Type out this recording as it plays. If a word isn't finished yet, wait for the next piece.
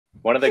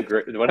one of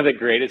the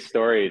greatest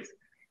stories.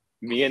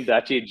 Me and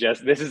Dutchy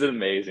this is an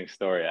amazing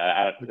story.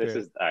 This Okay.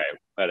 is all right.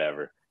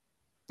 Whatever.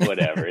 What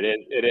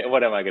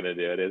am I gonna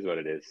do? It is what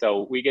it is.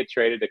 So we get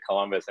traded to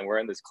Columbus, and we're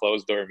in this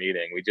closed door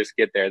meeting. We just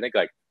get there. I think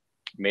like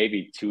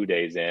maybe 2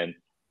 days in.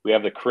 We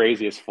have the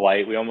craziest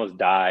flight. We almost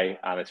die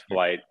on this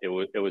flight. It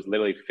was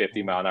literally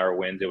 50-mile-an-hour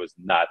winds. It was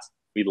nuts.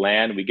 We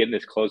land. We get in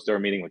this closed door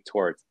meeting with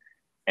Torts,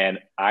 and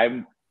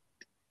I'm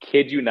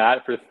kid you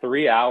not, for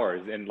 3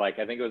 hours, and like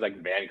I think it was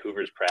like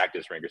Vancouver's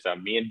practice rink or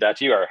something. Me and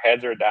Dutchy, our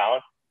heads are down,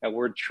 and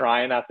we're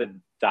trying not to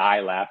die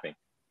laughing.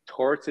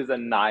 Torts is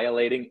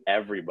annihilating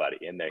everybody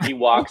in there. He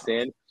walks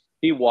in,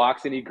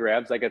 he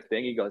grabs like a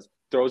thing, he goes,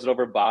 throws it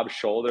over Bob's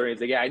shoulder, and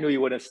he's like, "Yeah, I knew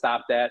you wouldn't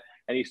stop that."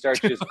 And he starts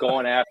just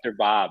going after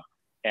Bob,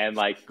 and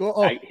like Go.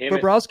 Oh, him,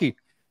 Bobrovsky.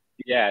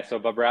 yeah. So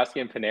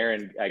Bobrovsky and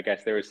Panarin, I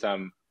guess there was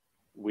some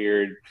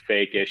weird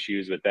fake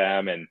issues with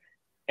them,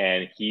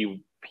 and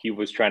he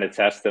was trying to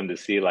test them to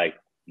see like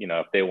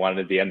if they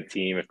wanted to be on the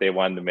team, if they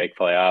wanted to make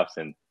playoffs,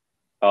 and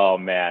oh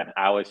man,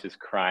 I was just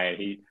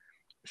crying.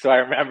 So I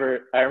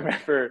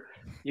remember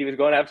he was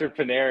going after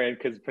Panarin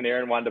because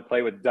Panarin wanted to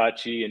play with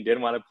Dutchy and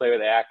didn't want to play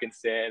with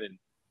Atkinson, and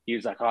he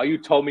was like, "Oh, you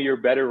told me you're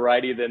better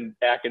righty than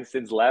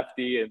Atkinson's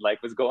lefty," and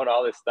like was going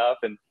all this stuff,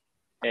 and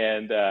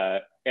I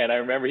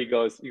remember he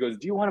goes, "Do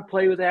you want to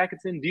play with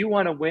Atkinson? Do you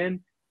want to win?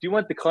 Do you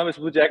want the Columbus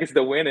Blue Jackets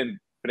to win?" And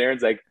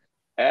Panarin's like,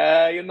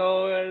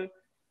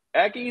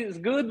 Aki is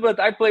good,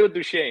 but I play with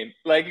Duchesne.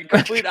 Like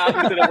complete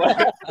opposite of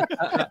what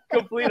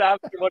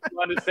you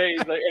want to say.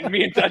 He's like, and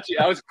me and Dutchy,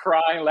 I was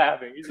crying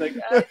laughing. He's like,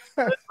 I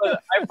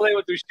play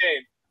with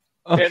Duchesne.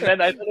 Okay. And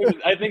then I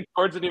think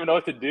Torts didn't even know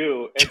what to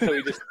do, and so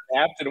he just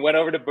snapped and went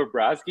over to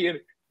Bobrovsky,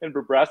 and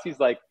Bobrovsky's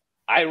like,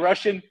 "I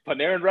Russian,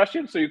 Panarin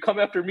Russian, so you come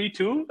after me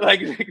too?"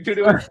 Like, dude,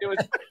 it was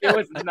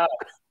nuts.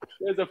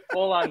 It was a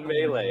full on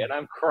melee, and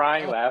I'm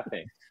crying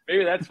laughing.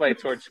 Maybe that's why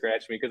Torts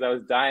scratched me, because I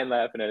was dying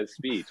laughing at his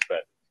speech.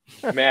 But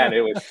man,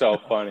 it was so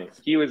funny.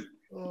 He was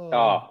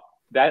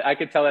that I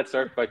could tell that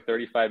story for like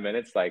 35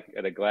 minutes, like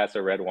at a glass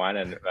of red wine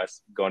and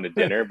us going to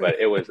dinner. But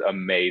it was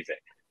amazing.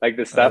 Like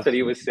the stuff that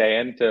he was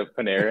saying to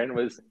Panarin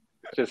was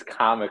just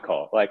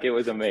comical. Like it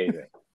was amazing.